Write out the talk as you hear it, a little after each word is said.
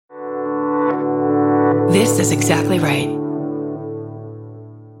This is exactly right.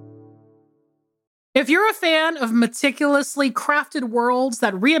 If you're a fan of meticulously crafted worlds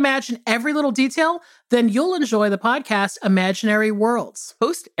that reimagine every little detail, then you'll enjoy the podcast Imaginary Worlds.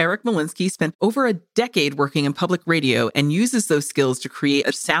 Host Eric Malinsky spent over a decade working in public radio and uses those skills to create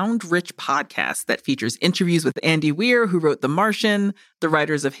a sound-rich podcast that features interviews with Andy Weir, who wrote The Martian, the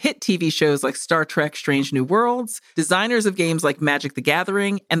writers of hit TV shows like Star Trek: Strange New Worlds, designers of games like Magic the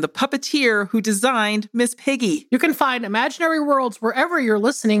Gathering, and the puppeteer who designed Miss Piggy. You can find Imaginary Worlds wherever you're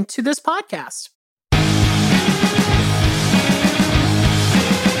listening to this podcast.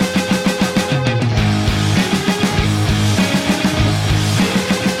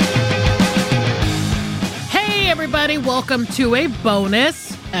 Everybody, welcome to a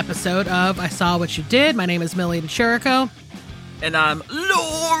bonus episode of I Saw What You Did. My name is Millie DeCherico. And I'm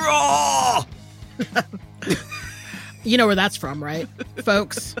Laura! You know where that's from, right,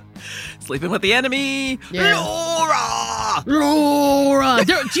 folks? Sleeping with the Enemy. Yeah. Laura!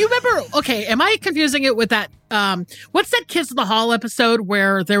 Do you remember, okay, am I confusing it with that, what's that Kids in the Hall episode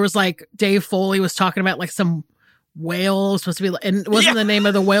where there was like, Dave Foley was talking about like some whale supposed to be, and wasn't the name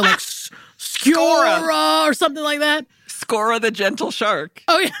of the whale like Scora or something like that? Scora the gentle shark.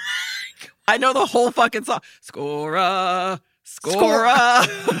 Oh, yeah. I know the whole fucking song. Scora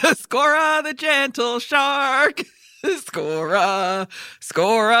the gentle shark. Scora,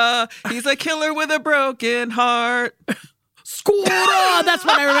 he's a killer with a broken heart. Scora, that's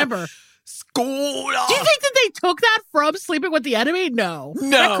what I remember. Scora. Do you think that they took that from Sleeping with the Enemy? No.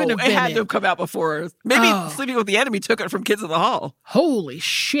 It had to have come out before. Maybe Sleeping with the Enemy took it from Kids in the Hall. Holy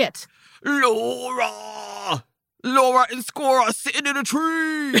shit. Laura and Scora sitting in a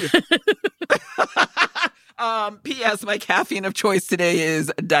tree. P.S. My caffeine of choice today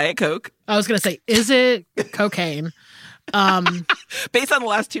is Diet Coke. I was going to say, is it cocaine? Based on the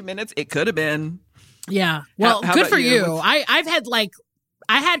last 2 minutes, it could have been. Yeah. Well, how good about for you? you.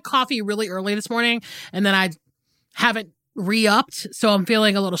 I had coffee really early this morning, and then I haven't re-upped, so I'm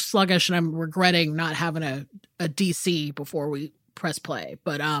feeling a little sluggish, and I'm regretting not having a DC before we press play.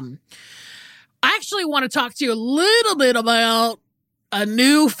 But I actually want to talk to you a little bit about a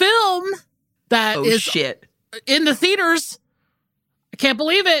new film that is shit. In the theaters. I can't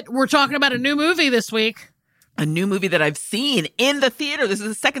believe it. We're talking about a new movie this week. A new movie that I've seen in the theater. This is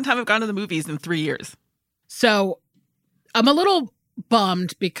the second time I've gone to the movies in 3 years. So I'm a little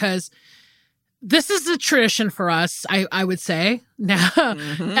bummed because this is a tradition for us, I would say, now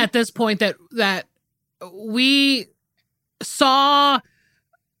at this point that we saw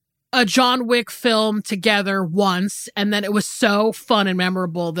a John Wick film together once, and then it was so fun and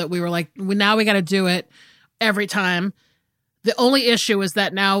memorable that we were like, now we got to do it every time. The only issue is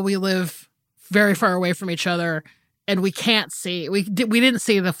that now we live very far away from each other, and we can't see. We didn't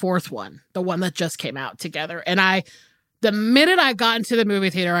see the fourth one, the one that just came out together. And the minute I got into the movie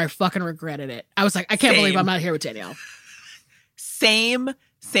theater, I fucking regretted it. I was like, I can't believe I'm not here with Danielle. Same.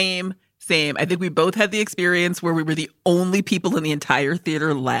 I think we both had the experience where we were the only people in the entire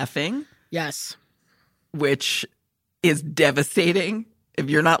theater laughing. Yes. Which is devastating. If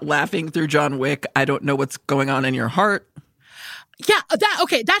you're not laughing through John Wick, I don't know what's going on in your heart. Yeah,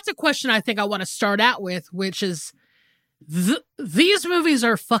 that's a question I think I want to start out with, which is these movies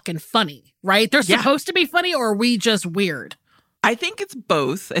are fucking funny, right? They're supposed to be funny, or are we just weird? I think it's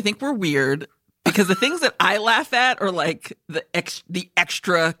both. I think we're weird. Because the things that I laugh at are like the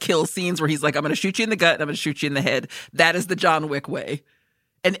extra kill scenes where he's like, I'm going to shoot you in the gut and I'm going to shoot you in the head. That is the John Wick way.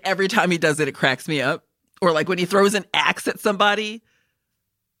 And every time he does it, it cracks me up. Or like when he throws an axe at somebody.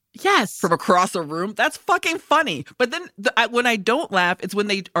 Yes. From across a room. That's fucking funny. But then when I don't laugh, it's when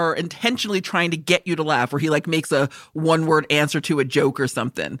they are intentionally trying to get you to laugh, where he like makes a one-word answer to a joke or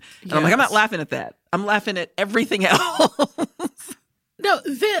something. And I'm like, I'm not laughing at that. I'm laughing at everything else. No,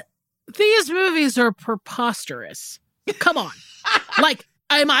 these movies are preposterous. Come on. Like,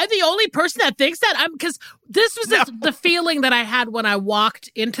 am I the only person that thinks that? Because this was the feeling that I had when I walked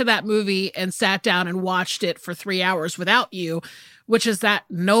into that movie and sat down and watched it for 3 hours without you, which is that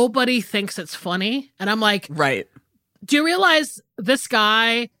nobody thinks it's funny. And I'm like, right. Do you realize this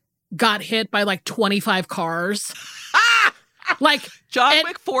guy got hit by like 25 cars? Like, John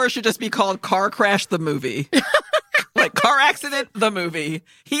Wick 4 should just be called Car Crash the Movie. Like Car Accident the Movie.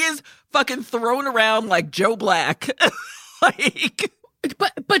 He is fucking thrown around like Joe Black. Like,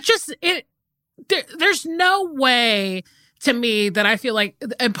 but just there's no way to me that I feel like,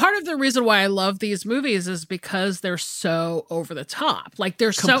 and part of the reason why I love these movies is because they're so over the top. Like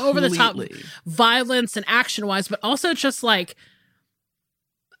they're so over the top, violence and action wise, but also just like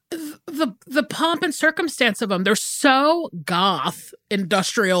the pomp and circumstance of them. They're so goth,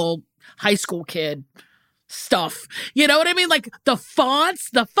 industrial high school kid. stuff. You know what I mean? Like the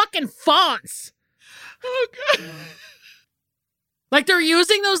fucking fonts. Oh, God. Like they're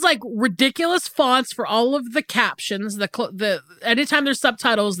using those like ridiculous fonts for all of the captions. The anytime there's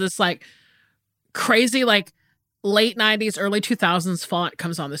subtitles, this like crazy like late 90s, early 2000s font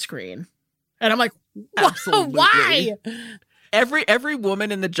comes on the screen. And I'm like, why? Every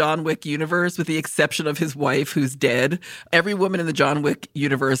woman in the John Wick universe, with the exception of his wife who's dead, every woman in the John Wick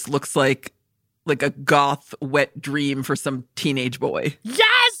universe looks like a goth wet dream for some teenage boy.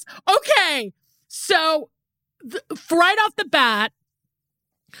 Yes! Okay. So right off the bat,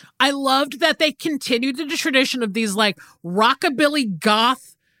 I loved that they continued the tradition of these like rockabilly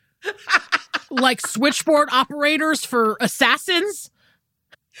goth like switchboard operators for assassins.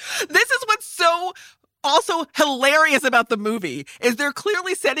 This is what's so also hilarious about the movie is they're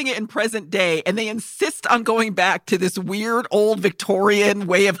clearly setting it in present day and they insist on going back to this weird old Victorian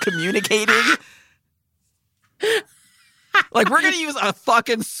way of communicating. Like, we're going to use a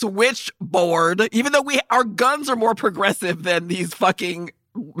fucking switchboard, even though our guns are more progressive than this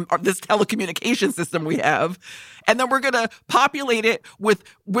telecommunication system we have. And then we're going to populate it with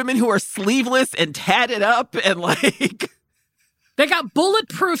women who are sleeveless and tatted up and like... They got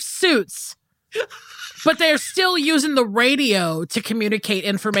bulletproof suits, but they're still using the radio to communicate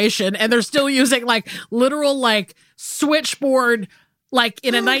information. And they're still using like literal like switchboard, like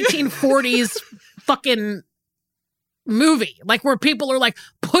in a 1940s fucking movie, like where people are like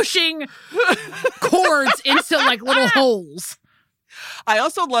pushing cords into like little holes. I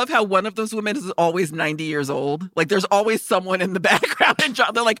also love how one of those women is always 90 years old. Like there's always someone in the background and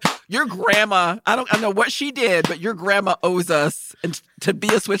they're like, your grandma, I don't know what she did, but your grandma owes us to be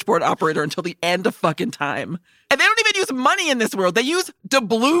a switchboard operator until the end of fucking time. And they don't even use money in this world. They use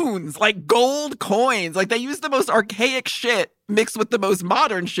doubloons, like gold coins. Like they use the most archaic shit mixed with the most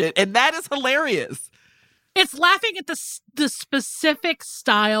modern shit. And that is hilarious. It's laughing at the specific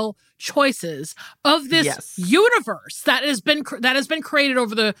style choices of this universe that has been created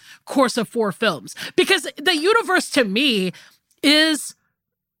over the course of 4 films. Because the universe to me is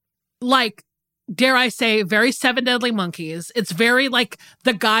like, dare I say, very Seven Deadly Monkeys. It's very like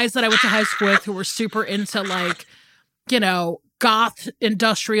the guys that I went to high school with who were super into like, you know, goth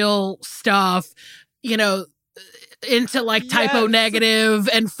industrial stuff, you know, into like Typo Negative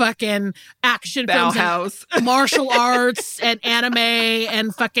and fucking action films and martial arts and anime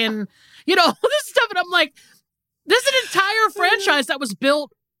and fucking, you know, all this stuff. And I'm like, this is an entire franchise that was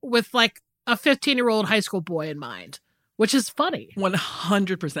built with like a 15-year-old high school boy in mind, which is funny.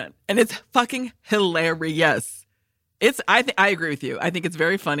 100%. And it's fucking hilarious. I agree with you. I think it's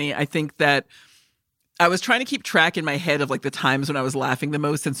very funny. I think that I was trying to keep track in my head of like the times when I was laughing the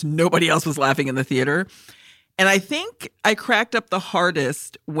most since nobody else was laughing in the theater. And I think I cracked up the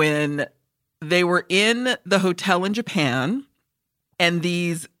hardest when they were in the hotel in Japan and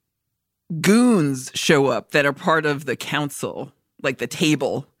these goons show up that are part of the council, like the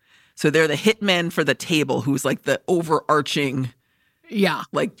table. So they're the hitmen for the table, who's like the overarching,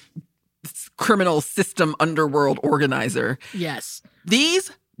 like criminal system underworld organizer. Yes.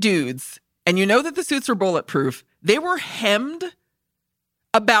 These dudes, and you know that the suits are bulletproof, they were hemmed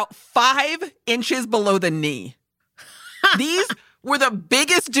about 5 inches below the knee. These were the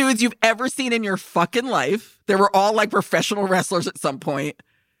biggest dudes you've ever seen in your fucking life. They were all like professional wrestlers at some point.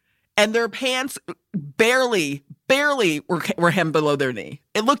 And their pants barely were hemmed below their knee.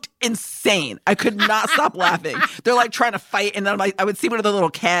 It looked insane. I could not stop laughing. They're like trying to fight. And then I would see one of the little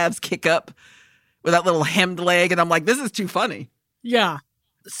calves kick up with that little hemmed leg. And I'm like, this is too funny. Yeah.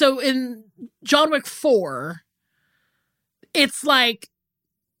 So in John Wick 4, it's like,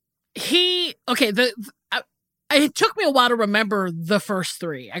 it took me a while to remember the first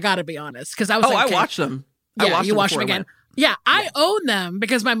 3. I got to be honest, because I was I watched them. Yeah, you watched them again. Yeah, I own them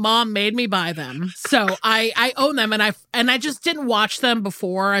because my mom made me buy them. So I own them, and I just didn't watch them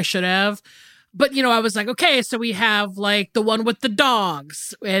before. I should have, but you know, I was like, okay, so we have like the one with the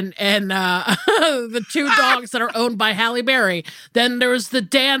dogs and the 2 dogs that are owned by Halle Berry. Then there's the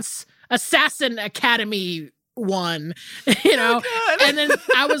Dance Assassin Academy one, you know, and then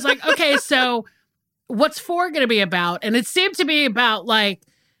I was like, okay, so what's 4 going to be about? And it seemed to be about like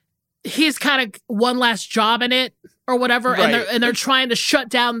he's kind of one last job in it or whatever, right. and they're trying to shut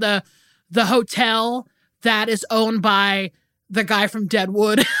down the hotel that is owned by the guy from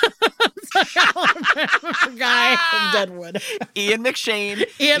Deadwood. The guy from Deadwood. Ian McShane.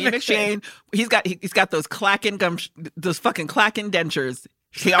 Ian McShane. He's got those clacking those fucking clacking dentures.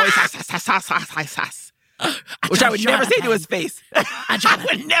 He always has. Which I would never say to his face. I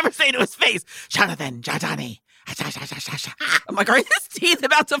would never say to his face, Jonathan Jadani, I'm like, are his teeth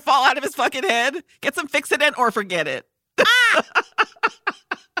about to fall out of his fucking head? Get some Fix-It-In or forget it.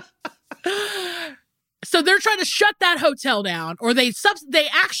 So they're trying to shut that hotel down, or they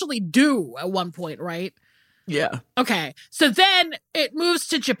actually do at one point, right? Yeah. Okay. So then it moves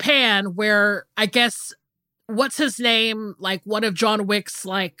to Japan, where I guess what's his name? Like one of John Wick's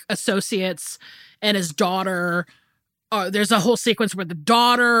like associates and his daughter. There's a whole sequence where the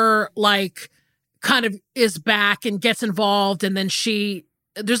daughter like kind of is back and gets involved, and then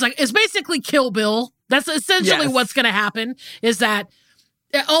it's basically Kill Bill. That's essentially what's going to happen. Is that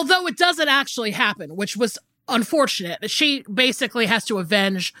although it doesn't actually happen, which was unfortunate, she basically has to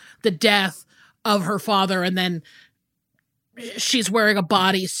avenge the death of her father, and then she's wearing a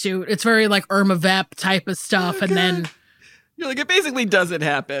bodysuit. It's very like Irma Vep type of stuff, and then you're like, it basically doesn't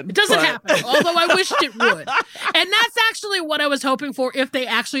happen. It doesn't happen, although I wished it would. And that's actually what I was hoping for if they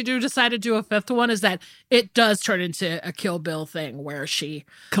actually do decide to do a fifth one, is that it does turn into a Kill Bill thing where she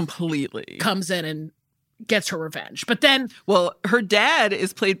completely comes in and gets her revenge. But then... Well, her dad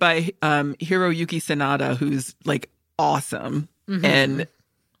is played by Hiroyuki Sanada, who's like awesome and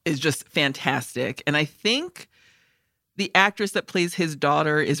is just fantastic. And I think the actress that plays his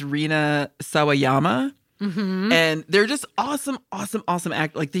daughter is Rina Sawayama. And they're just awesome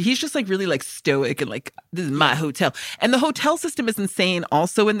act. Like he's just like really like stoic and like, this is my hotel. And the hotel system is insane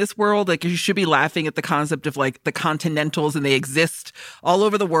also in this world. Like you should be laughing at the concept of like the Continentals, and they exist all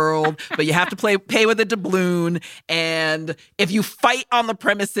over the world, but you have to pay with a doubloon. And if you fight on the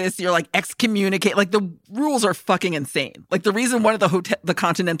premises, you're like excommunicate. Like the rules are fucking insane. Like the reason one of the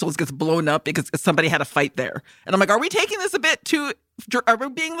Continentals gets blown up because somebody had a fight there. And I'm like, are we taking this a bit too... Are we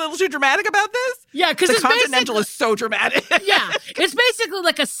being a little too dramatic about this? Yeah, because the Continental is so dramatic. Yeah, it's basically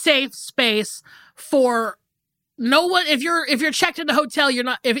like a safe space for no one. If you're checked in the hotel, you're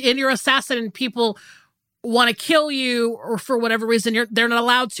not. If you're assassin and people want to kill you, or for whatever reason, they're not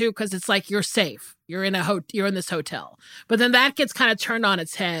allowed to, because it's like you're safe. You're in this hotel. But then that gets kind of turned on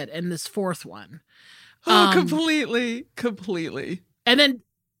its head in this fourth one. Completely. And then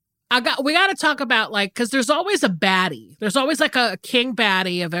we got to talk about, like, because there's always a baddie. There's always like a king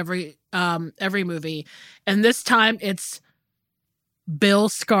baddie of every movie, and this time it's Bill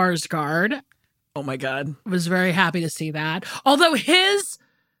Skarsgård. Oh my God! Was very happy to see that. Although his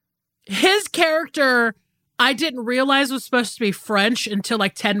character, I didn't realize was supposed to be French until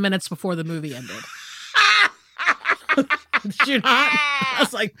like 10 minutes before the movie ended. Did you not? I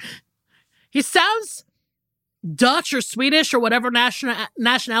was like, he sounds Dutch or Swedish or whatever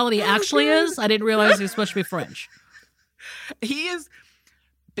nationality actually is. I didn't realize he was supposed to be French.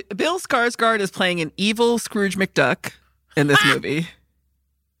 Bill Skarsgård is playing an evil Scrooge McDuck in this movie.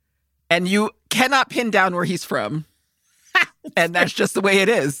 And you cannot pin down where he's from. And that's just the way it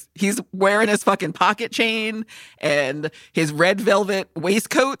is. He's wearing his fucking pocket chain and his red velvet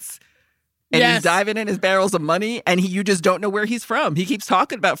waistcoats. And he's diving in his barrels of money. And you just don't know where he's from. He keeps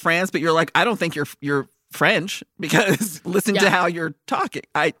talking about France, but you're like, I don't think you're French, because listen to how you're talking.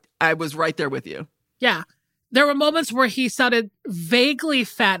 I was right there with you. Yeah. There were moments where he sounded vaguely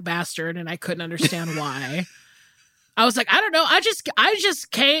fat bastard, and I couldn't understand why. I was like, I don't know. I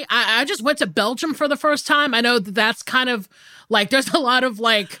just went to Belgium for the first time. I know that's kind of like, there's a lot of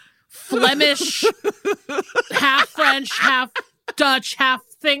like Flemish, half French, half Dutch, half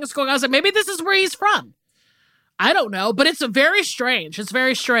things going on. I was like, maybe this is where he's from. I don't know, but it's very strange. It's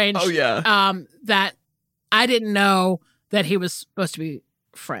very strange. Oh yeah. That I didn't know that he was supposed to be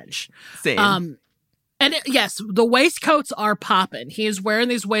French. Same. Yes, the waistcoats are popping. He is wearing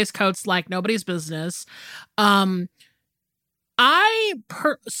these waistcoats like nobody's business. So I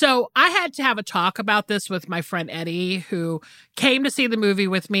had to have a talk about this with my friend Eddie, who came to see the movie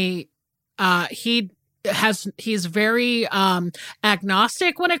with me. He's very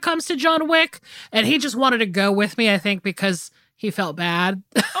agnostic when it comes to John Wick, and he just wanted to go with me, I think, because he felt bad.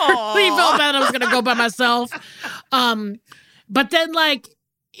 He felt bad I was going to go by myself. But then, like,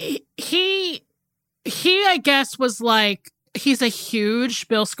 he, I guess, was like, he's a huge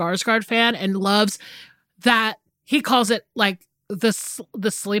Bill Skarsgård fan and loves that. He calls it, like, the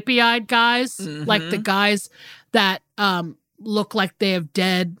sleepy-eyed guys. Like, the guys that look like they have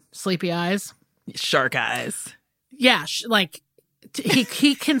dead sleepy eyes. Shark eyes. Yeah, like,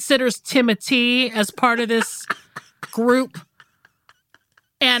 he considers Timothy as part of this group.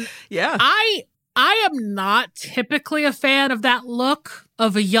 And yeah, I am not typically a fan of that look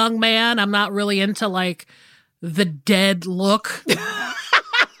of a young man. I'm not really into like the dead look.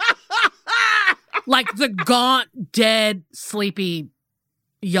 Like the gaunt, dead, sleepy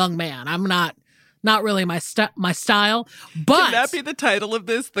young man. I'm not not really my style. But can that be the title of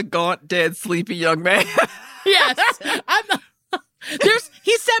this? The Gaunt, Dead, Sleepy Young Man. Yes.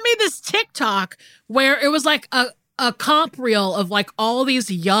 He sent me this TikTok where it was like a comp reel of like all these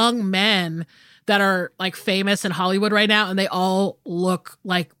young men that are like famous in Hollywood right now, and they all look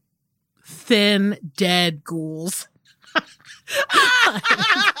like thin, dead ghouls.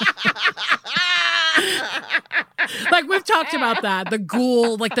 Like we've talked about that. The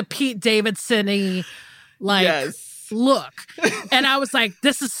ghoul, like the Pete Davidson-y, like look. And I was like,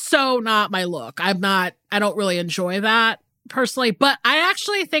 this is so not my look. I don't really enjoy that personally, but I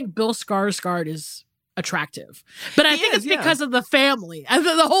actually think Bill Skarsgård is attractive. But I think it's because of the family. And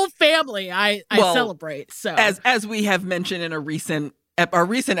the whole family I celebrate. So as we have mentioned in our recent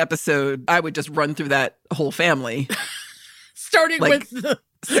episode, I would just run through that whole family. Starting with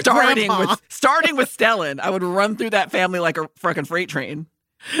Stellan. I would run through that family like a fucking freight train.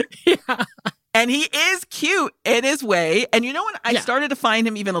 Yeah. And he is cute in his way. And you know when I started to find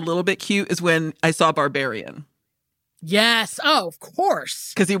him even a little bit cute is when I saw Barbarian. Yes. Oh, of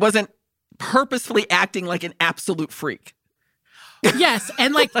course. Because he wasn't purposefully acting like an absolute freak. Yes.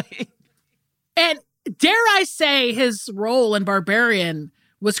 And and dare I say his role in Barbarian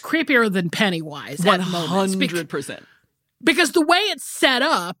was creepier than Pennywise. 100%. Because the way it's set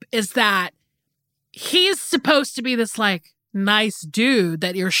up is that he's supposed to be this like nice dude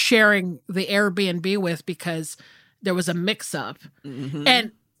that you're sharing the Airbnb with because there was a mix up. Mm-hmm.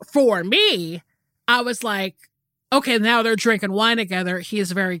 And for me, I was like, okay, now they're drinking wine together. He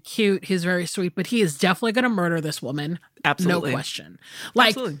is very cute. He's very sweet, but he is definitely going to murder this woman. Absolutely. No question.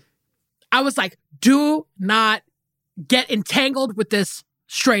 Like, absolutely. I was like, do not get entangled with this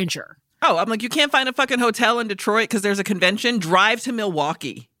stranger. Oh, I'm like, you can't find a fucking hotel in Detroit because there's a convention? Drive to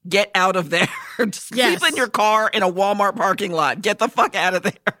Milwaukee. Get out of there. Sleep in your car in a Walmart parking lot. Get the fuck out of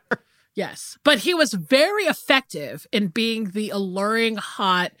there. Yes. But he was very effective in being the alluring,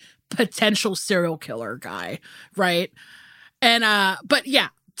 hot, potential serial killer guy, right? And, but yeah,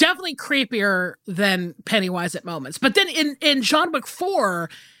 definitely creepier than Pennywise at moments. But then in John Wick 4,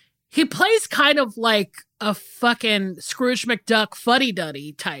 he plays kind of like a fucking Scrooge McDuck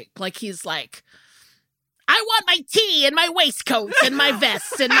fuddy-duddy type. Like he's like, I want my tea and my waistcoat and my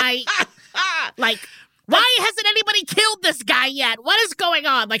vest and my, like, why hasn't anybody killed this guy yet? What is going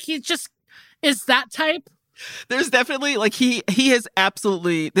on? Like he just is that type. There's definitely like he has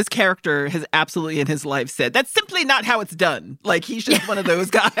absolutely, this character has absolutely in his life said, that's simply not how it's done. Like he's just one of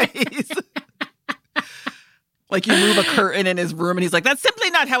those guys. Like you move a curtain in his room and he's like, that's simply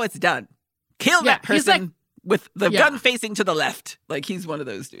not how it's done. Kill that person with the gun facing to the left. Like he's one of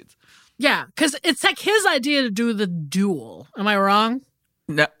those dudes. Yeah, because it's like his idea to do the duel. Am I wrong?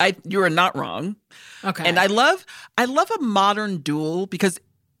 No, you are not wrong. Okay. And I love a modern duel because,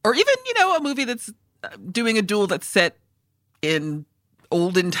 or even, a movie that's doing a duel that's set in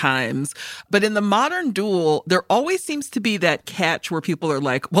olden times. But in the modern duel, there always seems to be that catch where people are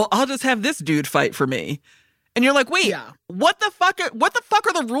like, well, I'll just have this dude fight for me. And you're like, wait, what the fuck are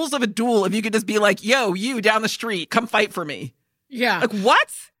the rules of a duel if you could just be like, yo, you down the street, come fight for me? Yeah. Like, what?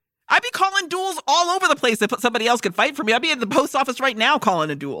 I'd be calling duels all over the place if somebody else could fight for me. I'd be at the post office right now calling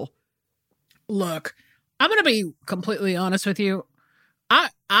a duel. Look, I'm going to be completely honest with you.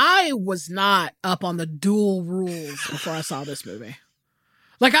 I was not up on the duel rules before I saw this movie.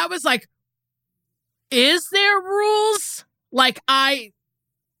 Like, I was like, is there rules? Like, I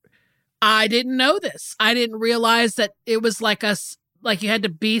didn't know this. I didn't realize that it was like you had to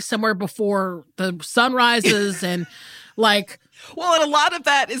be somewhere before the sun rises and like. Well, and a lot of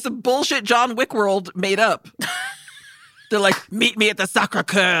that is the bullshit John Wick world made up. They're like, meet me at the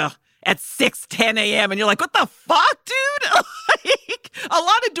Sacré-Cœur at 6:10 a.m. And you're like, what the fuck, dude? Like, a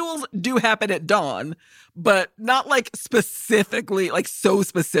lot of duels do happen at dawn, but not like specifically, like so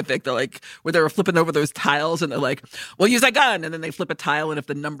specific. They're like, where they were flipping over those tiles and they're like, well, use that gun. And then they flip a tile and if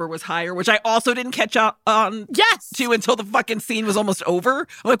the number was higher, which I also didn't catch on to until the fucking scene was almost over.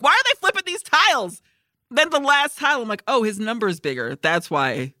 I'm like, why are they flipping these tiles? Then the last tile, I'm like, oh, his number is bigger. That's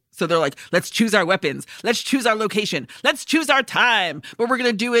why. So they're like, let's choose our weapons. Let's choose our location. Let's choose our time. But we're going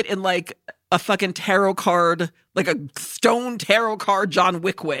to do it in like a fucking tarot card, like a stone tarot card John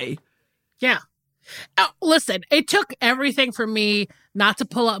Wick way. Yeah. Listen, it took everything for me not to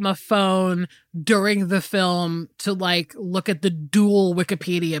pull up my phone during the film to like look at the dual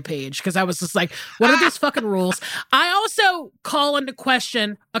Wikipedia page because I was just like, what are these fucking rules? I also call into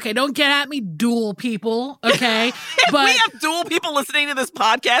question, okay, don't get at me, dual people, okay? If we have dual people listening to this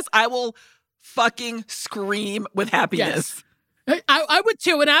podcast, I will fucking scream with happiness. Yes. I would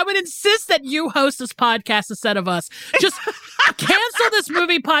too, and I would insist that you host this podcast instead of us. Just cancel this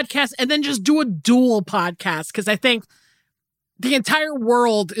movie podcast and then just do a duel podcast, because I think the entire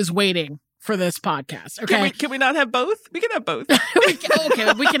world is waiting for this podcast. Okay, can we not have both? We can have both. we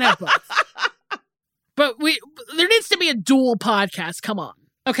can have both. But there needs to be a dual podcast. Come on.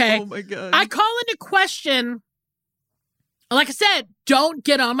 Okay. Oh my God. I call into question, like I said, don't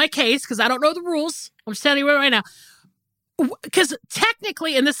get on my case because I don't know the rules. I'm just telling you right now. Because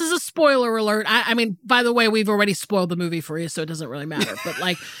technically, and this is a spoiler alert. I mean, by the way, we've already spoiled the movie for you, so it doesn't really matter. But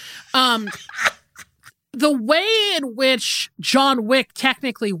like, the way in which John Wick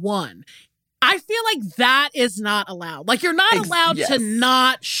technically won, I feel like that is not allowed. Like, you're not allowed to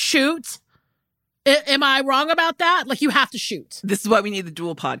not shoot. Am I wrong about that? Like, you have to shoot. This is why we need the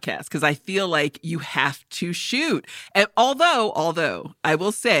dual podcast, because I feel like you have to shoot. And although I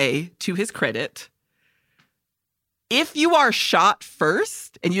will say, to his credit, if you are shot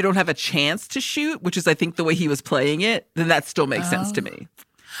first and you don't have a chance to shoot, which is, I think, the way he was playing it, then that still makes sense to me.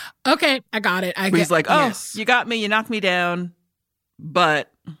 Okay, I got it. He's like, yes. You got me, you knocked me down,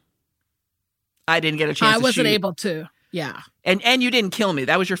 but I didn't get a chance to shoot. I wasn't able to. Yeah. And you didn't kill me.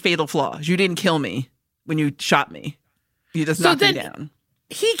 That was your fatal flaw. You didn't kill me when you shot me. You just knocked me down.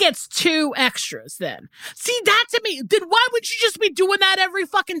 He gets 2 extras then. See, that to me, then why would you just be doing that every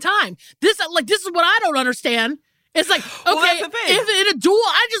fucking time? This is what I don't understand. It's like, okay, if in a duel,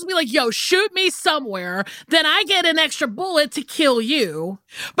 I'd just be like, yo, shoot me somewhere. Then I get an extra bullet to kill you.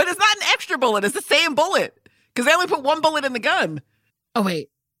 But it's not an extra bullet. It's the same bullet. Because they only put 1 bullet in the gun. Oh, wait.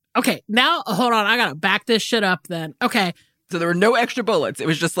 Okay, now, hold on. I got to back this shit up then. Okay. So there were no extra bullets. It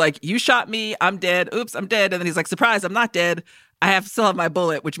was just like, you shot me, I'm dead. Oops, I'm dead. And then he's like, surprise, I'm not dead. I still have my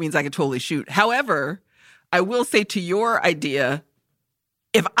bullet, which means I can totally shoot. However, I will say, to your idea,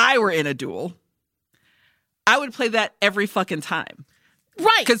 if I were in a duel, I would play that every fucking time.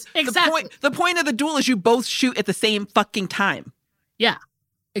 Right, because exactly. The point of the duel is you both shoot at the same fucking time. Yeah,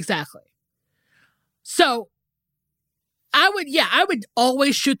 exactly. So I would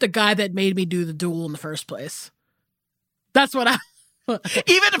always shoot the guy that made me do the duel in the first place. That's what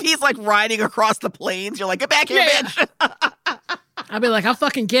even if he's like riding across the plains, you're like, get back here, bitch. I'd be like, I'll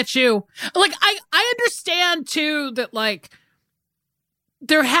fucking get you. Like, I understand too that like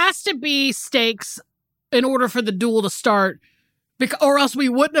there has to be stakes in order for the duel to start, or else we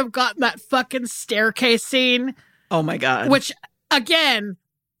wouldn't have gotten that fucking staircase scene. Oh my God. Which, again,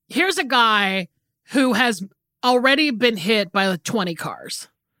 here's a guy who has already been hit by like 20 cars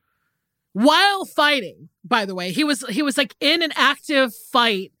while fighting. By the way, he was like in an active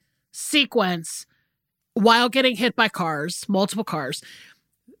fight sequence while getting hit by cars, multiple cars.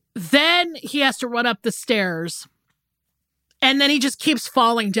 Then he has to run up the stairs. And then he just keeps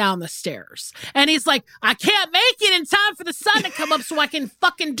falling down the stairs. And he's like, I can't make it in time for the sun to come up so I can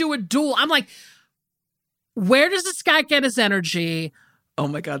fucking do a duel. I'm like, where does this guy get his energy? Oh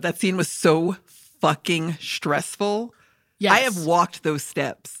my God, that scene was so fucking stressful. Yes. I have walked those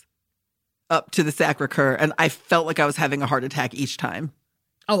steps up to the Sacre-Cœur, and I felt like I was having a heart attack each time.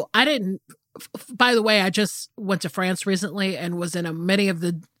 Oh, I didn't. By the way, I just went to France recently and was in many of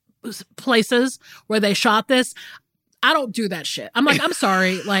the places where they shot this. I don't do that shit. I'm like, I'm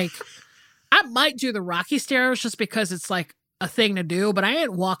sorry. Like, I might do the Rocky stairs just because it's like a thing to do, but I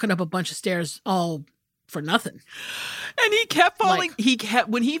ain't walking up a bunch of stairs all for nothing. And he kept falling.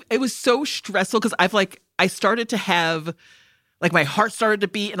 Like, it was so stressful because I started to have, like, my heart started to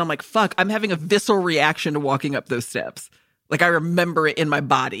beat and I'm like, fuck, I'm having a visceral reaction to walking up those steps. Like, I remember it in my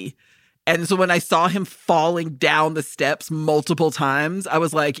body. And so when I saw him falling down the steps multiple times, I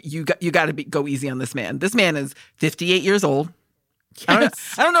was like, you got to go easy on this man. This man is 58 years old.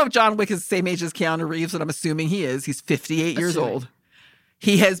 Yes. I don't know if John Wick is the same age as Keanu Reeves, but I'm assuming he is. He's 58 years old.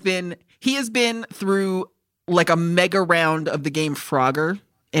 He has been through like a mega round of the game Frogger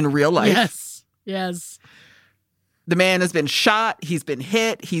in real life. Yes. The man has been shot. He's been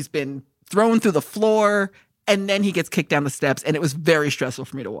hit. He's been thrown through the floor. And then he gets kicked down the steps. And it was very stressful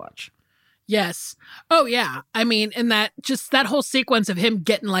for me to watch. Yes. Oh, yeah. I mean, and that whole sequence of him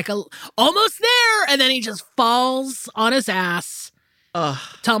getting like almost there, and then he just falls on his ass.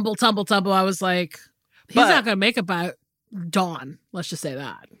 Tumble. I was like, he's not going to make it by dawn. Let's just say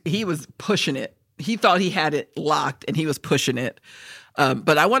that. He was pushing it. He thought he had it locked, and he was pushing it.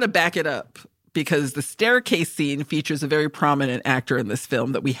 But I want to back it up because the staircase scene features a very prominent actor in this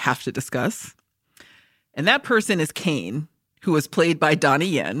film that we have to discuss. And that person is Kane, who was played by Donnie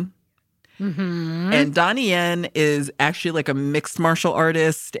Yen. Mm-hmm. And Donnie Yen is actually like a mixed martial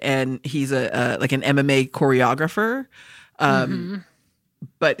artist, and he's like an MMA choreographer.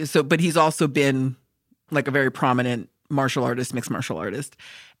 But he's also been like a very prominent martial artist, mixed martial artist.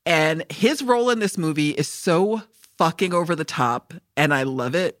 And his role in this movie is so fucking over the top, and I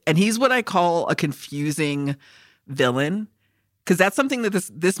love it. And he's what I call a confusing villain, because that's something that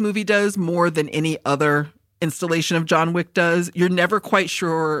this movie does more than any other installation of John Wick does. You're never quite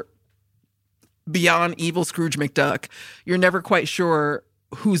sure, beyond evil Scrooge McDuck, you're never quite sure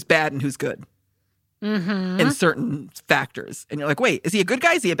who's bad and who's good in certain factors. And you're like, wait, is he a good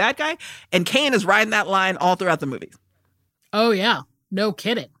guy? Is he a bad guy? And Kane is riding that line all throughout the movie. Oh, yeah. No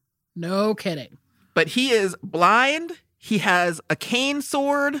kidding. No kidding. But he is blind. He has a cane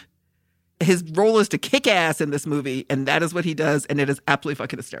sword. His role is to kick ass in this movie, and that is what he does, and it is absolutely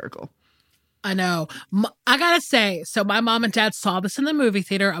fucking hysterical. I know. I gotta say, so my mom and dad saw this in the movie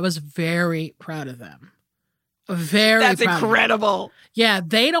theater. I was very proud of them. That's incredible. Yeah,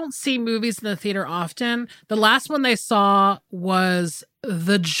 they don't see movies in the theater often. The last one they saw was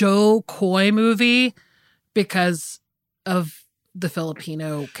the Joe Coy movie because of the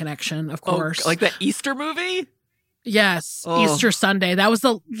Filipino connection, of course. Oh, like that Easter movie? Yes, Easter Sunday. That was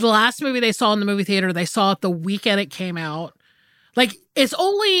the last movie they saw in the movie theater. They saw it the weekend it came out. Like, it's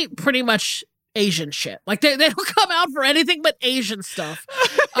only pretty much Asian shit. Like, they don't come out for anything but Asian stuff.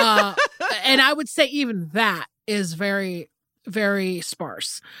 And I would say even that is very, very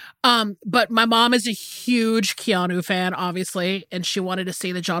sparse. But my mom is a huge Keanu fan, obviously, and she wanted to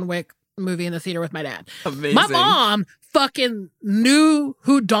see the John Wick movie in the theater with my dad. Amazing. My mom fucking knew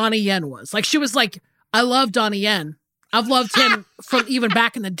who Donnie Yen was. Like, she was like, I love Donnie Yen. I've loved him from even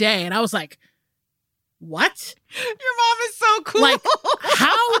back in the day. And I was like, what? Your mom is so cool. Like,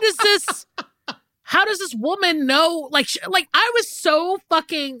 how does this woman know? Like, I was so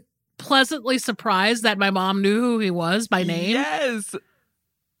fucking pleasantly surprised that my mom knew who he was by name. Yes.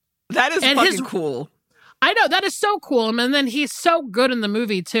 That is fucking cool. I know, that is so cool. And then he's so good in the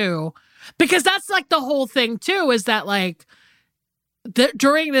movie too. Because that's like the whole thing too, is that like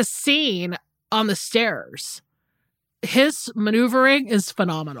during this scene on the stairs, his maneuvering is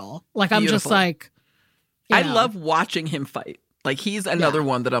phenomenal. Like, I'm just like, I love watching him fight. Like, he's another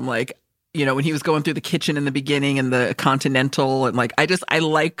one that I'm like, you know, when he was going through the kitchen in the beginning and the Continental, and like,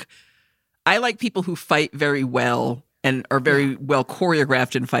 I like people who fight very well and are very well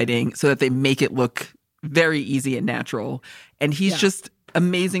choreographed in fighting so that they make it look very easy and natural. And he's just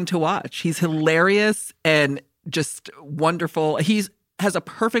amazing to watch. He's hilarious and just wonderful. He's has a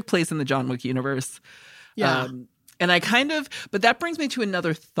perfect place in the John Wick universe. Yeah. But that brings me to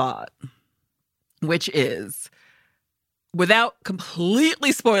another thought, which is, without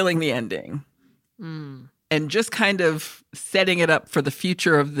completely spoiling the ending and just kind of setting it up for the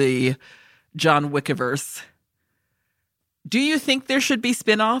future of the John Wickiverse, do you think there should be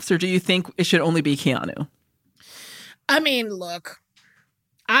spinoffs, or do you think it should only be Keanu? I mean, look,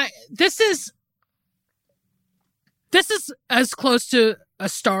 this is as close to a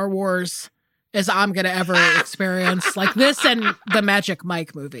Star Wars as I'm going to ever experience. Like, this and the Magic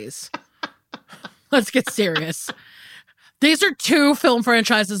Mike movies. Let's get serious. These are two film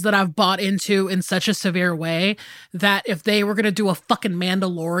franchises that I've bought into in such a severe way that if they were going to do a fucking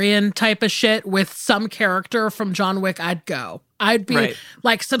Mandalorian type of shit with some character from John Wick, I'd go. I'd be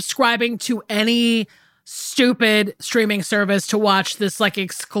like subscribing to any stupid streaming service to watch this like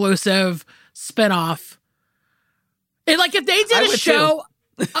exclusive spinoff. And like, if they did a show,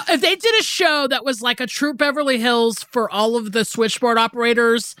 if they did a show that was like a Troop Beverly Hills for all of the switchboard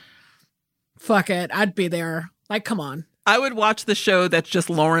operators, fuck it, I'd be there. Like, come on. I would watch the show that's just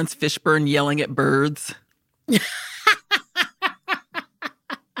Lawrence Fishburne yelling at birds.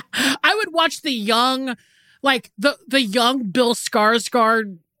 I would watch the young, like the young Bill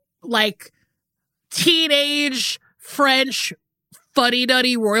Skarsgård, like teenage French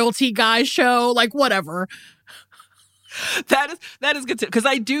fuddy-duddy royalty guy show, like whatever. That is good too, because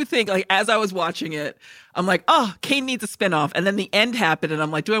I do think, like, as I was watching it, I'm like, oh, Kane needs a spinoff, and then the end happened, and I'm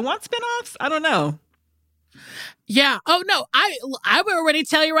like, do I want spinoffs? I don't know. Yeah. Oh no, I would already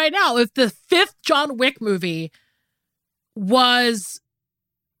tell you right now, if the fifth John Wick movie was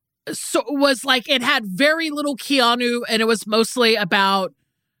like, it had very little Keanu and it was mostly about,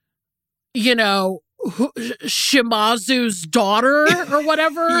 you know, Shimazu's daughter or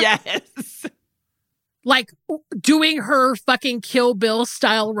whatever. Yes. Like doing her fucking Kill Bill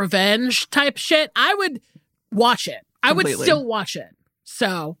style revenge type shit, I would watch it. Completely. I would still watch it.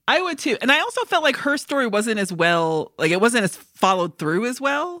 So I would too. And I also felt like her story wasn't as well, like, it wasn't as followed through as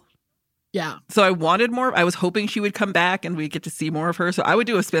well. Yeah. So I wanted more. I was hoping she would come back and we get to see more of her. So I would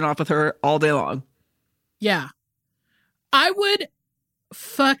do a spinoff with her all day long. Yeah. I would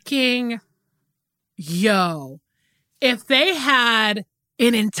fucking, if they had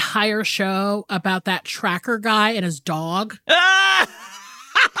an entire show about that tracker guy and his dog.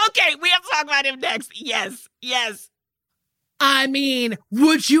 Okay, we have to talk about him next. Yes. I mean,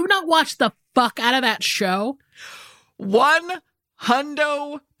 would you not watch the fuck out of that show?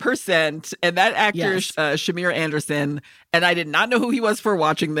 100%. And that actor is Shamir Anderson. And I did not know who he was for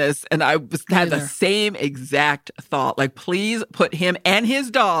watching this. And I had the same exact thought. Like, please put him and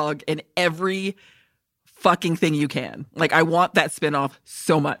his dog in every fucking thing you can. Like, I want that spinoff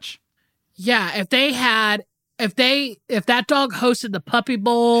so much. Yeah, if that dog hosted the Puppy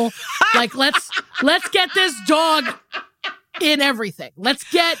Bowl, like let's get this dog in everything. Let's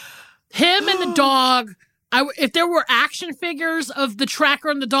get him and the dog. If there were action figures of the tracker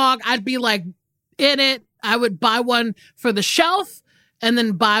and the dog, I'd be like in it. I would buy one for the shelf and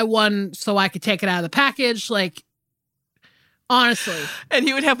then buy one so I could take it out of the package. Like, honestly. And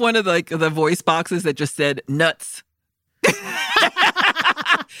he would have one of the voice boxes that just said nuts.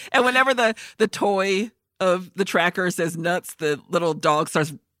 And whenever the toy of the tracker says nuts, the little dog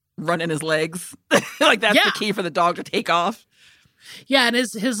starts running his legs. Like, that's the key for the dog to take off. Yeah, and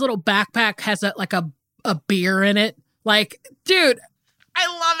his little backpack has a beer in it. Like, dude, I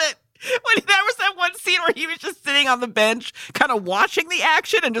love it. When there was that one scene where he was just sitting on the bench, kind of watching the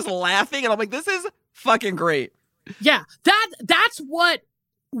action and just laughing, and I'm like, this is fucking great. Yeah, that's what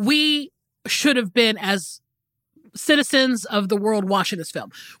we should have been as citizens of the world watching this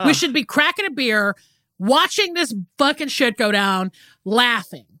film. We should be cracking a beer, watching this fucking shit go down,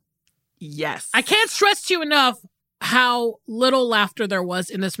 laughing. Yes. I can't stress to you enough how little laughter there was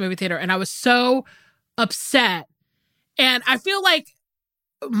in this movie theater, and I was so upset. And I feel like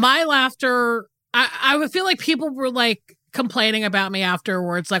my laughter, I would feel like people were like complaining about me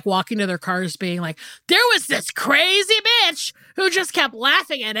afterwards, like walking to their cars being like, there was this crazy bitch who just kept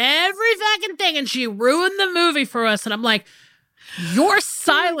laughing at every fucking thing and she ruined the movie for us. And I'm like, your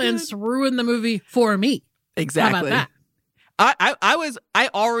silence ruined the movie for me. Exactly. How about that? I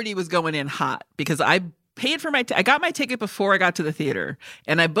already was going in hot because I paid for I got my ticket before I got to the theater,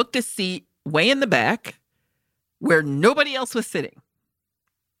 and I booked a seat way in the back where nobody else was sitting.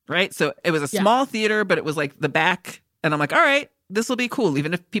 Right? So it was a small theater, but it was like the back. And I'm like, all right, this will be cool.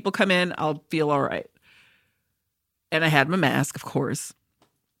 Even if people come in, I'll feel all right. And I had my mask, of course,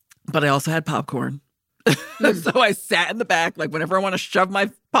 but I also had popcorn. So I sat in the back, like whenever I want to shove my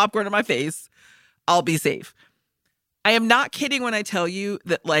popcorn in my face, I'll be safe. I am not kidding when I tell you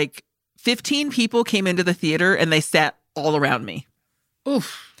that like 15 people came into the theater and they sat all around me.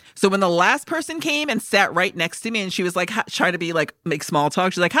 Oof. So when the last person came and sat right next to me and she was like trying to be like, make small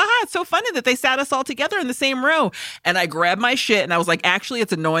talk. She's like, haha, it's so funny that they sat us all together in the same row. And I grabbed my shit and I was like, actually,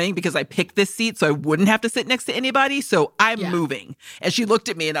 it's annoying because I picked this seat so I wouldn't have to sit next to anybody. So I'm moving. And she looked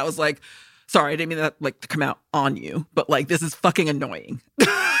at me and I was like, sorry, I didn't mean that like to come out on you, but like, this is fucking annoying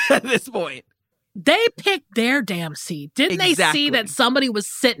at this point. They picked their damn seat. Didn't they see that somebody was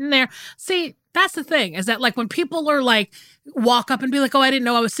sitting there? See, that's the thing, is that like when people are like, walk up and be like, oh, I didn't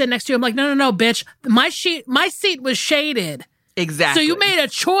know I was sitting next to you. I'm like, no, bitch. My seat was shaded. Exactly. So you made a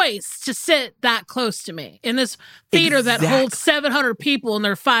choice to sit that close to me in this theater that holds 700 people and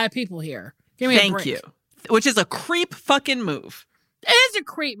there are 5 people here. Give me a break. Thank you. Which is a creep fucking move. It is a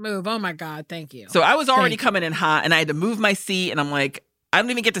creep move. Oh my God. Thank you. So I was already coming in hot and I had to move my seat and I'm like, I don't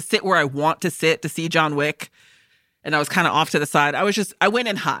even get to sit where I want to sit to see John Wick. And I was kind of off to the side. I went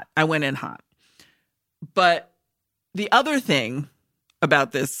in hot. But the other thing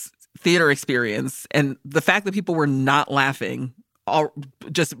about this theater experience and the fact that people were not laughing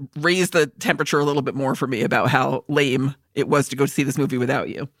just raised the temperature a little bit more for me about how lame it was to go see this movie without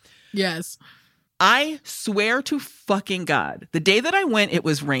you. Yes. I swear to fucking God, the day that I went, it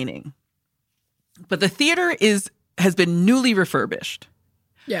was raining. But the theater has been newly refurbished.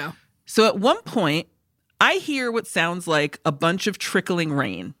 Yeah. So at one point, I hear what sounds like a bunch of trickling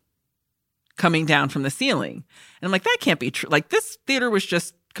rain coming down from the ceiling. And I'm like, that can't be true. Like, this theater was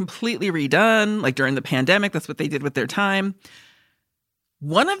just completely redone. Like, during the pandemic, that's what they did with their time.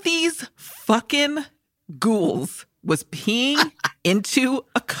 One of these fucking ghouls was peeing into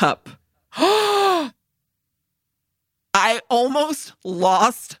a cup. I almost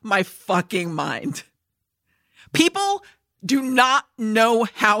lost my fucking mind. People do not know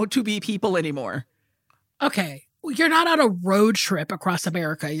how to be people anymore. Okay. You're not on a road trip across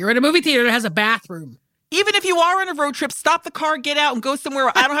America. You're in a movie theater that has a bathroom. Even if you are on a road trip, stop the car, get out, and go somewhere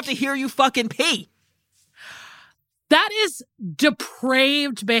where I don't have to hear you fucking pee. That is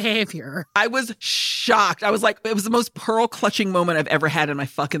depraved behavior. I was shocked. I was like, it was the most pearl-clutching moment I've ever had in my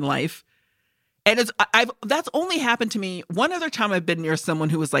fucking life. And that's only happened to me one other time I've been near someone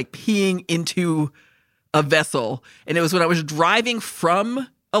who was like peeing into a vessel. And it was when I was driving from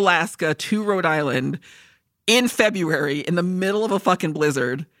Alaska to Rhode Island in February in the middle of a fucking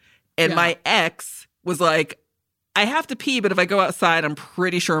blizzard. And my ex was like, I have to pee, but if I go outside, I'm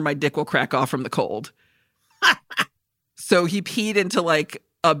pretty sure my dick will crack off from the cold. So he peed into like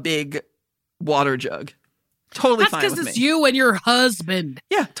a big water jug. Totally fine with me. That's because it's you and your husband.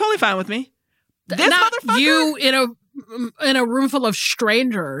 Yeah, totally fine with me. This not motherfucker? You in a room full of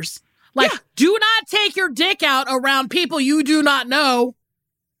strangers. Like, do not take your dick out around people you do not know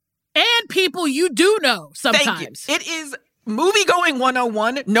and people you do know sometimes. Thank you. It is movie going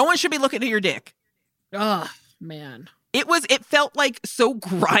 101. No one should be looking at your dick. Oh, man. It felt like so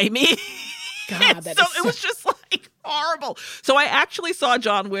grimy. God, it was just like horrible. So I actually saw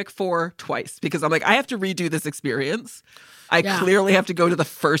John Wick 4 twice because I'm like, I have to redo this experience. I clearly have to go to the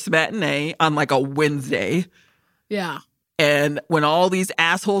first matinee on like a Wednesday. Yeah. And when all these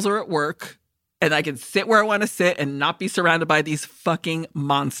assholes are at work and I can sit where I want to sit and not be surrounded by these fucking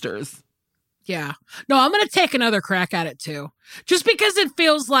monsters. Yeah. No, I'm going to take another crack at it too. Just because it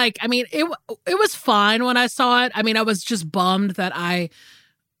feels like, I mean, it was fine when I saw it. I mean, I was just bummed that I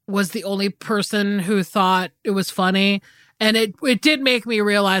was the only person who thought it was funny. And it did make me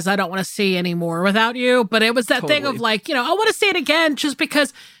realize I don't want to see any more without you. But it was that thing of like, I want to see it again just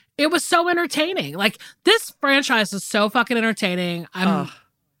because it was so entertaining. Like, this franchise is so fucking entertaining. I'm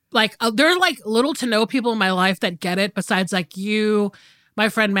like, there are like little to no people in my life that get it besides like you, my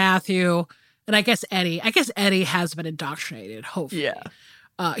friend Matthew, and I guess Eddie. I guess Eddie has been indoctrinated, hopefully. Yeah.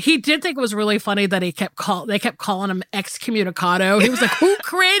 He did think it was really funny that they kept calling him excommunicado. He was like, who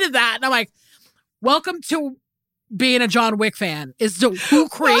created that? And I'm like, welcome to being a John Wick fan. Who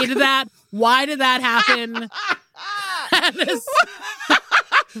created that? Why did that happen? That is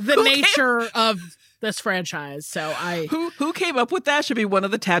the nature of this franchise. So who came up with that should be one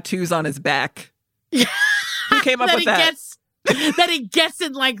of the tattoos on his back. Who came up with that? That he gets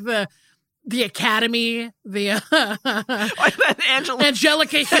in like the Academy,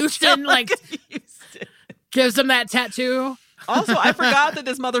 Angelica Houston, gives him that tattoo. Also, I forgot that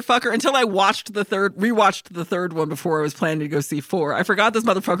this motherfucker, until I rewatched the third one before I was planning to go see 4. I forgot this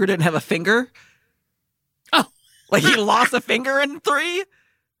motherfucker didn't have a finger. Oh. Like, he lost a finger in 3.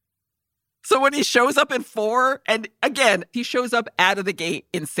 So when he shows up in 4, and again, he shows up out of the gate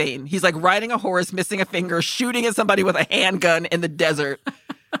insane. He's like riding a horse, missing a finger, shooting at somebody with a handgun in the desert.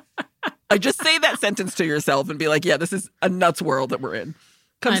 Like, just say that sentence to yourself and be like, yeah, this is a nuts world that we're in.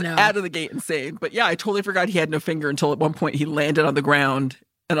 Comes out of the gate insane. But yeah, I totally forgot he had no finger until at one point he landed on the ground.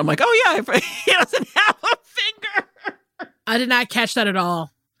 And I'm like, oh yeah, he doesn't have a finger. I did not catch that at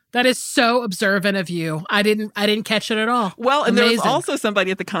all. That is so observant of you. I didn't catch it at all. Well, and there was also somebody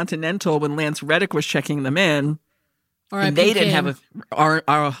at the Continental when Lance Reddick was checking them in. And they didn't have a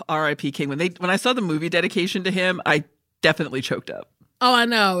R.I.P. King. When I saw the movie dedication to him, I definitely choked up. Oh, I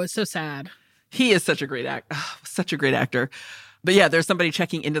know. It's so sad. He is such a great actor. But yeah, there's somebody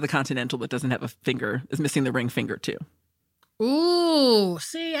checking into the Continental that doesn't have a finger, is missing the ring finger too. Ooh,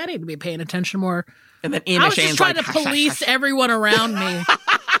 see, I need to be paying attention more. And then I was just trying to police everyone around me.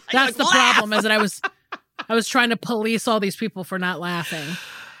 That's the problem, is that I was trying to police all these people for not laughing.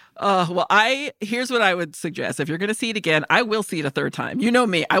 Well, here's what I would suggest. If you're going to see it again, I will see it a third time. You know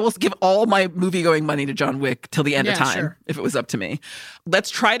me. I will give all my movie-going money to John Wick till the end of time, if it was up to me.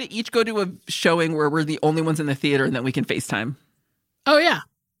 Let's try to each go to a showing where we're the only ones in the theater, and then we can FaceTime. Oh, yeah.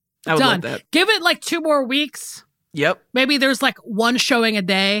 I would love that. Give it like 2 more weeks. Yep. Maybe there's like 1 showing a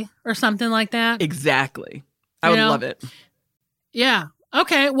day or something like that. Exactly. I would love it. Yeah.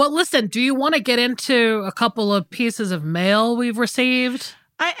 Okay. Well, listen, do you want to get into a couple of pieces of mail we've received?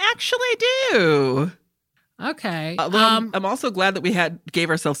 I actually do. Okay. I'm also glad that we gave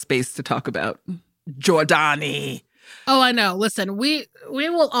ourselves space to talk about Jordani. Oh, I know. Listen, we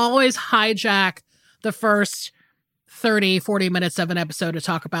will always hijack the first 30, 40 minutes of an episode to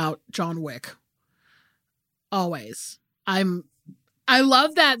talk about John Wick. Always. I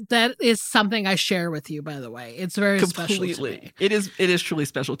love that. That is something I share with you, by the way. It's very special to me. It is truly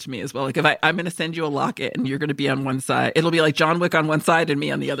special to me as well. Like, if I'm going to send you a locket and you're going to be on one side, it'll be like John Wick on one side and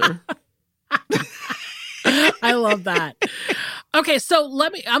me on the other. I love that. Okay, so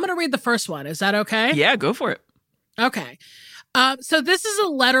I'm going to read the first one. Is that okay? Yeah, go for it. Okay. So this is a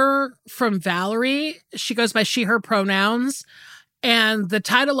letter from Valerie. She goes by she, her pronouns. And the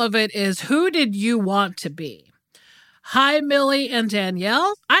title of it is, Who Did You Want to Be? Hi, Millie and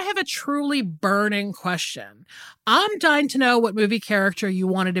Danielle. I have a truly burning question. I'm dying to know what movie character you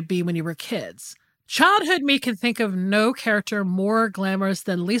wanted to be when you were kids. Childhood me can think of no character more glamorous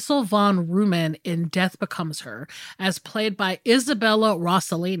than Liesl von Ruhmen in Death Becomes Her, as played by Isabella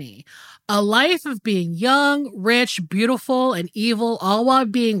Rossellini. A life of being young, rich, beautiful, and evil, all while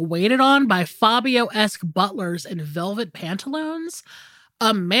being waited on by Fabio-esque butlers in velvet pantaloons?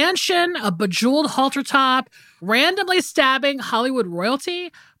 a mansion, a bejeweled halter top, randomly stabbing Hollywood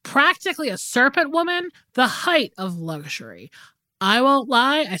royalty, practically a serpent woman, the height of luxury. I won't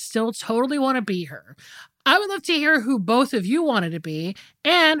lie, I still totally want to be her. I would love to hear who both of you wanted to be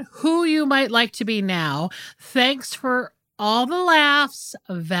and who you might like to be now. Thanks for all the laughs,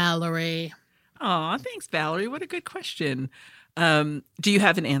 Valerie. Aw, thanks, Valerie. What a good question. Do you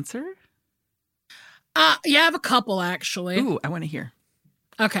have an answer? Yeah, I have a couple, actually. Ooh, I want to hear.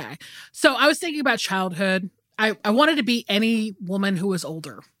 Okay. So I was thinking about childhood. I wanted to be any woman who was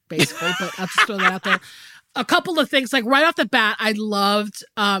older, basically, but I'll just throw that out there. A couple of things, like right off the bat, I loved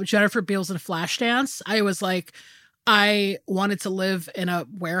Jennifer Beals in Flashdance. I was like, I wanted to live in a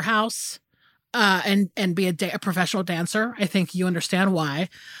warehouse and be a professional dancer. I think you understand why.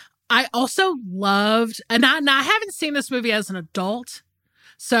 I also loved, and I haven't seen this movie as an adult,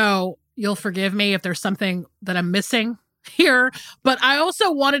 so you'll forgive me if there's something that I'm missing here, but I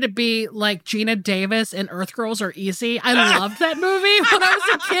also wanted to be like Gina Davis in Earth Girls Are Easy. I loved that movie when I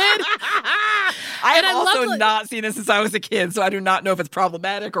was a kid. I have also not seen it since I was a kid, so I do not know if it's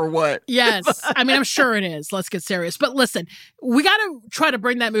problematic or what. Yes. I mean, I'm sure it is. Let's get serious. But listen, we got to try to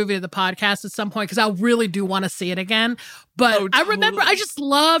bring that movie to the podcast at some point because I really do want to see it again. But totally. I remember I just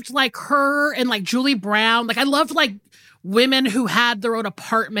loved like her and like Julie Brown. Like I loved like women who had their own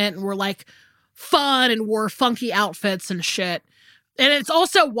apartment and were like fun and wore funky outfits and shit. And it's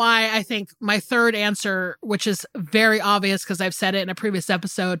also why I think my third answer, which is very obvious because I've said it in a previous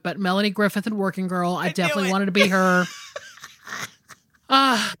episode, but Melanie Griffith in Working Girl, I definitely wanted to be her.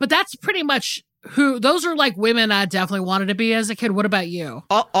 But that's pretty much those are like women I definitely wanted to be as a kid. What about you?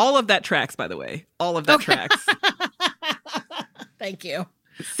 All of that tracks, by the way. All of that tracks. Thank you.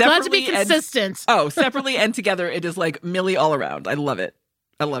 Glad to be consistent. Separately and together, it is like Millie all around. I love it.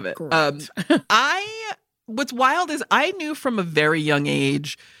 I love it. What's wild is I knew from a very young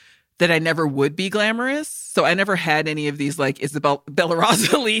age that I never would be glamorous. So I never had any of these like Bella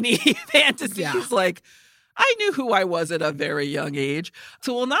Rossellini fantasies. Yeah. Like I knew who I was at a very young age.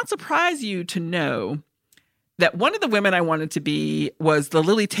 So it will not surprise you to know that one of the women I wanted to be was the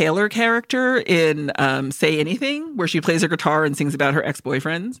Lily Taylor character in Say Anything, where she plays her guitar and sings about her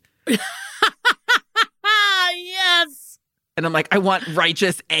ex-boyfriends. Yes. And I'm like, I want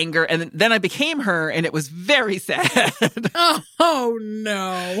righteous anger. And then I became her, and it was very sad. Oh,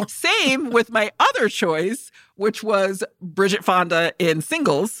 no. Same with my other choice, which was Bridget Fonda in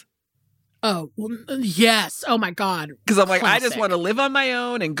Singles. Oh, yes. Oh, my God. Because I'm like, I just want to live on my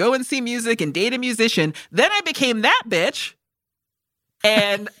own and go and see music and date a musician. Then I became that bitch.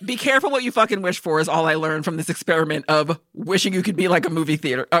 And be careful what you fucking wish for is all I learned from this experiment of wishing you could be like a movie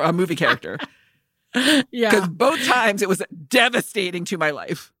character. Yeah. Because both times it was devastating to my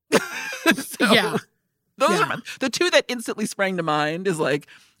life. So yeah. Those are the two that instantly sprang to mind is like,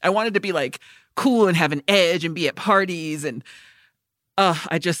 I wanted to be like cool and have an edge and be at parties. And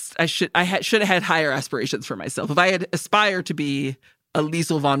I should have had higher aspirations for myself. If I had aspired to be a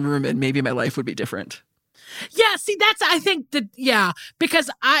Liesl von Ruhmen, maybe my life would be different. Yeah. See, I think because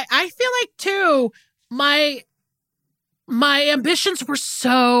I feel like too, my ambitions were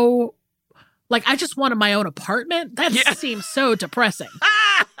so, like, I just wanted my own apartment. That seems so depressing.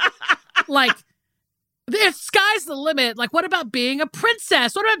 Like, if sky's the limit, like, what about being a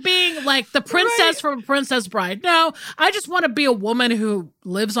princess? What about being, like, the princess from Princess Bride? No, I just want to be a woman who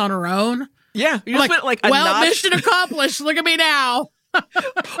lives on her own. Yeah. You just went, like, a notch. Mission accomplished. Look at me now.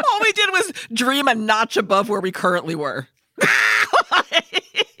 All we did was dream a notch above where we currently were.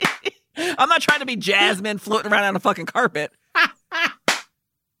 I'm not trying to be Jasmine floating around on a fucking carpet.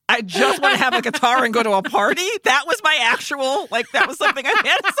 I just want to have a guitar and go to a party. That was my actual, that was something I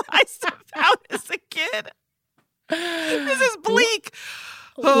fantasized about as a kid. This is bleak.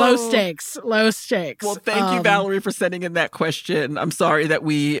 Low stakes. Well, thank you, Valerie, for sending in that question. I'm sorry that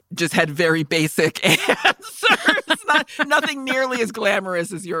we just had very basic answers. Nothing nearly as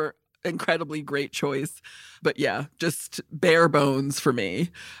glamorous as your incredibly great choice. But yeah, just bare bones for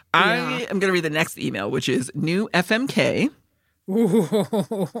me. Yeah. I am going to read the next email, which is New FMK.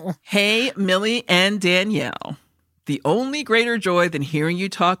 Hey, Millie and Danielle. The only greater joy than hearing you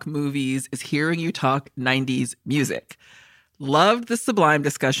talk movies is hearing you talk 90s music. Loved the Sublime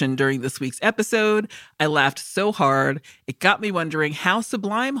discussion during this week's episode. I laughed so hard. It got me wondering how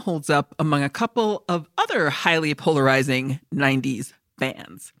Sublime holds up among a couple of other highly polarizing 90s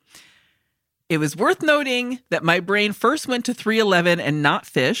bands. It was worth noting that my brain first went to 311 and not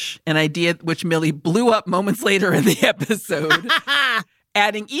Fish, an idea which Millie blew up moments later in the episode,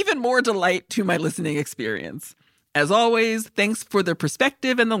 adding even more delight to my listening experience. As always, thanks for the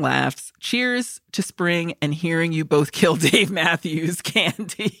perspective and the laughs. Cheers to spring and hearing you both kill Dave Matthews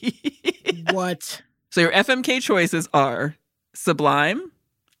Candy. What? So your FMK choices are Sublime,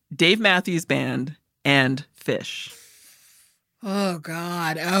 Dave Matthews Band, and Fish. Oh,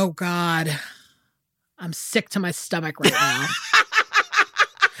 God. Oh, God. I'm sick to my stomach right now.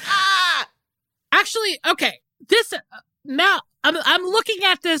 Actually, okay. This now I'm looking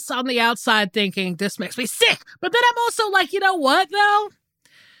at this on the outside thinking this makes me sick. But then I'm also like, you know what though?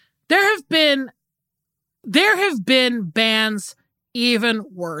 There have been bands even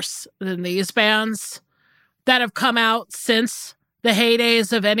worse than these bands that have come out since the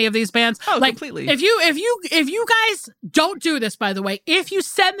heydays of any of these bands. Oh, like, completely. If you guys don't do this, by the way, if you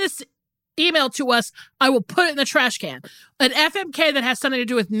send this email to us, I will put it in the trash can. An FMK that has something to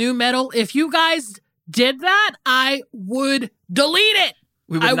do with new metal. If you guys did that, I would delete it.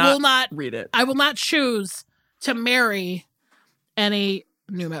 I will not read it. I will not choose to marry any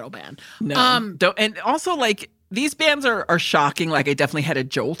new metal band. No. Don't. And also, like, these bands are shocking. Like, I definitely had a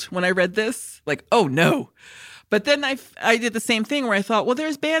jolt when I read this. Like, oh no. But then I did the same thing where I thought, well,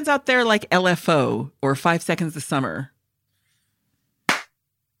 there's bands out there like LFO or 5 Seconds of Summer.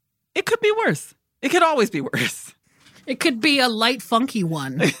 It could be worse. It could always be worse. It could be a light, funky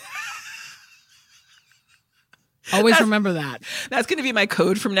one. Always remember that. That's going to be my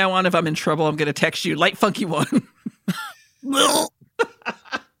code from now on. If I'm in trouble, I'm going to text you, light, funky one.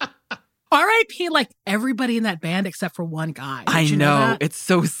 R.I.P. like everybody in that band except for one guy. I know. It's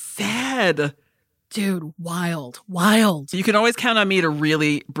so sad. Dude, wild. You can always count on me to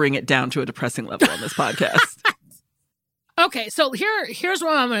really bring it down to a depressing level on this podcast. Okay, so here's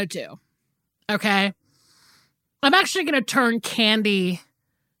what I'm going to do. Okay? I'm actually going to turn Candy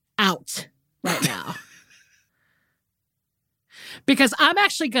out right now. Because I'm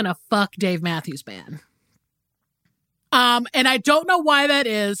actually going to fuck Dave Matthews Band. And I don't know why that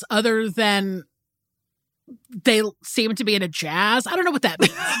is, other than they seem to be into jazz. I don't know what that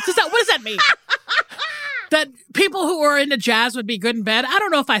means. What does that mean? That people who are into jazz would be good in bed? I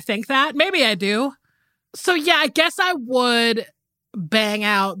don't know if I think that. Maybe I do. So yeah, I guess I would bang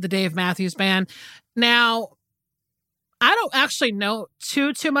out the Dave Matthews Band. Now, I don't actually know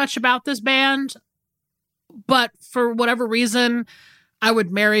too much about this band, but for whatever reason, I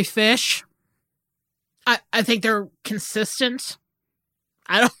would marry Fish. I think they're consistent.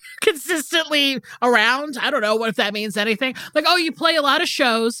 I don't consistently around. I don't know what if that means anything. Like, oh, you play a lot of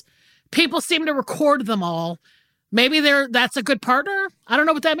shows. People seem to record them all. Maybe that's a good partner. I don't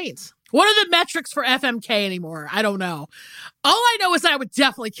know what that means. What are the metrics for FMK anymore? I don't know. All I know is I would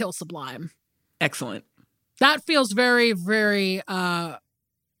definitely kill Sublime. Excellent. That feels very, very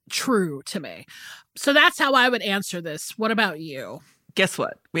true to me. So that's how I would answer this. What about you? Guess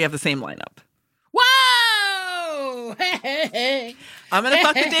what? We have the same lineup. Whoa! Hey. I'm going to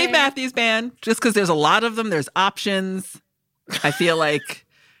fuck the Dave Matthews Band just because there's a lot of them. There's options. I feel like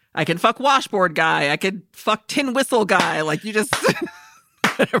I can fuck Washboard Guy. I could fuck Tin Whistle Guy. Like, you just...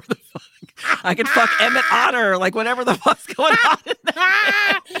 whatever the fuck. I could fuck Emmett Otter. Like, whatever the fuck's going on in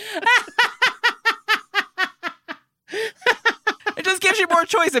that. It just gives you more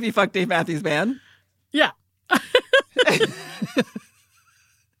choice if you fuck Dave Matthews Band. Yeah.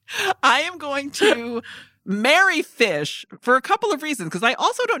 I am going to marry Fish for a couple of reasons, because I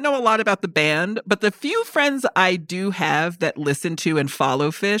also don't know a lot about the band, but the few friends I do have that listen to and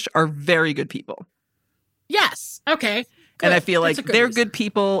follow Fish are very good people. Yes. Okay. Good. And I feel like they're reason. good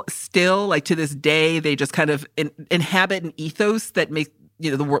people still. Like, to this day, they just kind of inhabit an ethos that makes,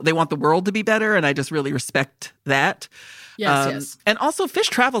 they want the world to be better. And I just really respect that. Yes. And also, Fish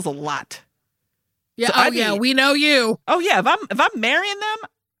travels a lot. Yeah. So we know you. Oh yeah. If I'm marrying them,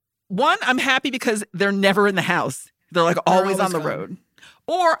 one, I'm happy because they're never in the house. They're like always on the road.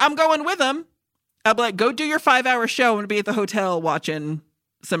 Or I'm going with them. I'll be like, go do your 5-hour show and be at the hotel watching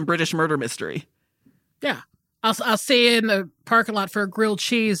some British murder mystery. Yeah. I'll see you in the parking lot for a grilled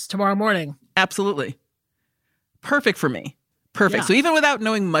cheese tomorrow morning. Absolutely. Perfect for me. Perfect. Yeah. So even without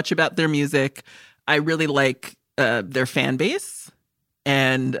knowing much about their music, I really like their fan base.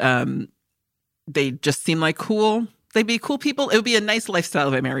 And they just seem like cool. They'd be cool people. It would be a nice lifestyle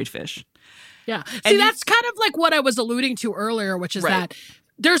if I married Fish. Yeah. See, that's kind of like what I was alluding to earlier, which is that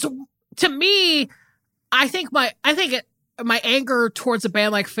there's, to me, I think my anger towards a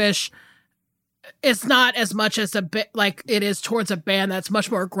band like Fish is not as much as a bit like it is towards a band that's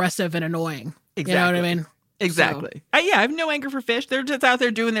much more aggressive and annoying. Exactly. You know what I mean? Exactly. So. I have no anger for Fish. They're just out there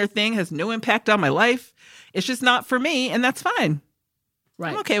doing their thing, has no impact on my life. It's just not for me, and that's fine.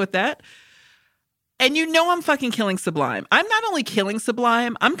 Right. I'm okay with that. And you know I'm fucking killing Sublime. I'm not only killing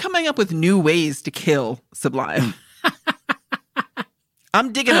Sublime, I'm coming up with new ways to kill Sublime.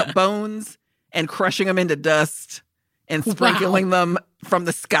 I'm digging up bones and crushing them into dust and sprinkling them from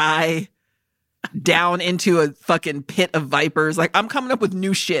the sky down into a fucking pit of vipers. Like, I'm coming up with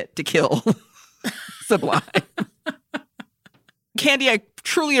new shit to kill Sublime. Candy, I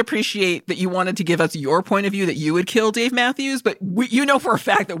truly appreciate that you wanted to give us your point of view that you would kill Dave Matthews, but you know for a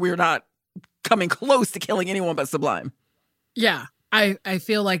fact that we're not coming close to killing anyone but Sublime. Yeah, I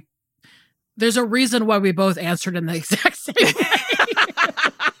feel like there's a reason why we both answered in the exact same way.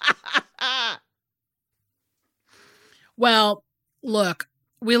 Well, look,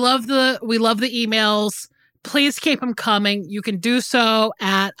 we love the emails. Please keep them coming. You can do so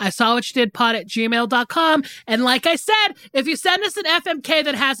at isawwhatyoudidpod@gmail.com. And like I said, if you send us an FMK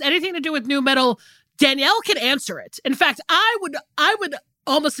that has anything to do with new metal, Danielle can answer it. In fact, I would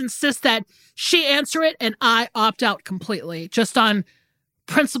almost insist that she answer it and I opt out completely, just on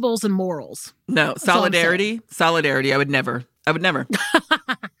principles and morals. No, solidarity. I would never.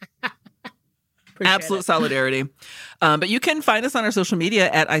 Absolute solidarity. But you can find us on our social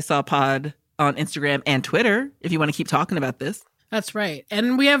media at ISawPod on Instagram and Twitter if you want to keep talking about this. That's right.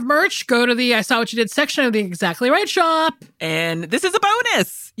 And we have merch. Go to the I Saw What You Did section of the Exactly Right shop. And this is a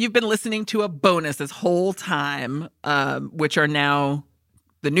bonus. You've been listening to a bonus this whole time, which are now,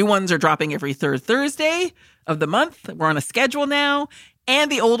 the new ones are dropping every third Thursday of the month. We're on a schedule now.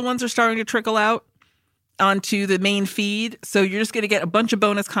 And the old ones are starting to trickle out onto the main feed. So you're just going to get a bunch of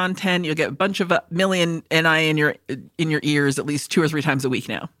bonus content. You'll get a bunch of million NI in your ears at least 2 or 3 times a week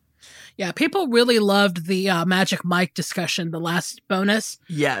now. Yeah, people really loved the Magic Mike discussion, the last bonus.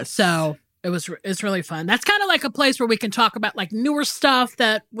 Yes. So it's really fun. That's kind of like a place where we can talk about like newer stuff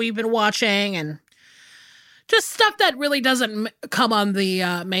that we've been watching and just stuff that really doesn't come on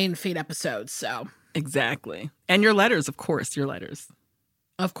the main feed episodes. So exactly. And your letters, of course, your letters.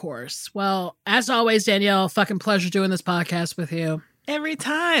 Of course. Well, as always, Danielle, fucking pleasure doing this podcast with you. Every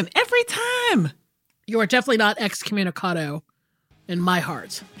time. You are definitely not excommunicado in my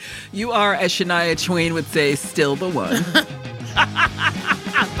heart. You are, as Shania Twain would say, still the one.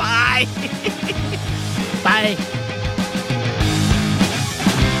 Bye. Bye.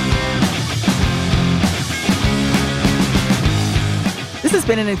 This has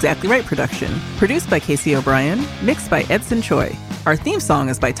been an Exactly Right production, produced by Casey O'Brien, mixed by Edson Choi. Our theme song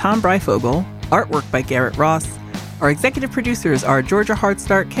is by Tom Breifogel, artwork by Garrett Ross. Our executive producers are Georgia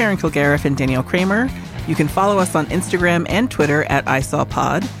Hardstark, Karen Kilgariff, and Danielle Kramer. You can follow us on Instagram and Twitter at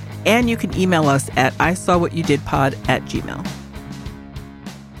ISawPod, and you can email us at isawwhatyoudidpod@gmail.com.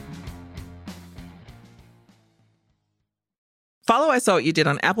 Follow I Saw What You Did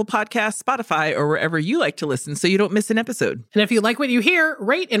on Apple Podcasts, Spotify, or wherever you like to listen so you don't miss an episode. And if you like what you hear,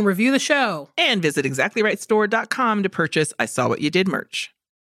 rate and review the show. And visit exactlyrightstore.com to purchase I Saw What You Did merch.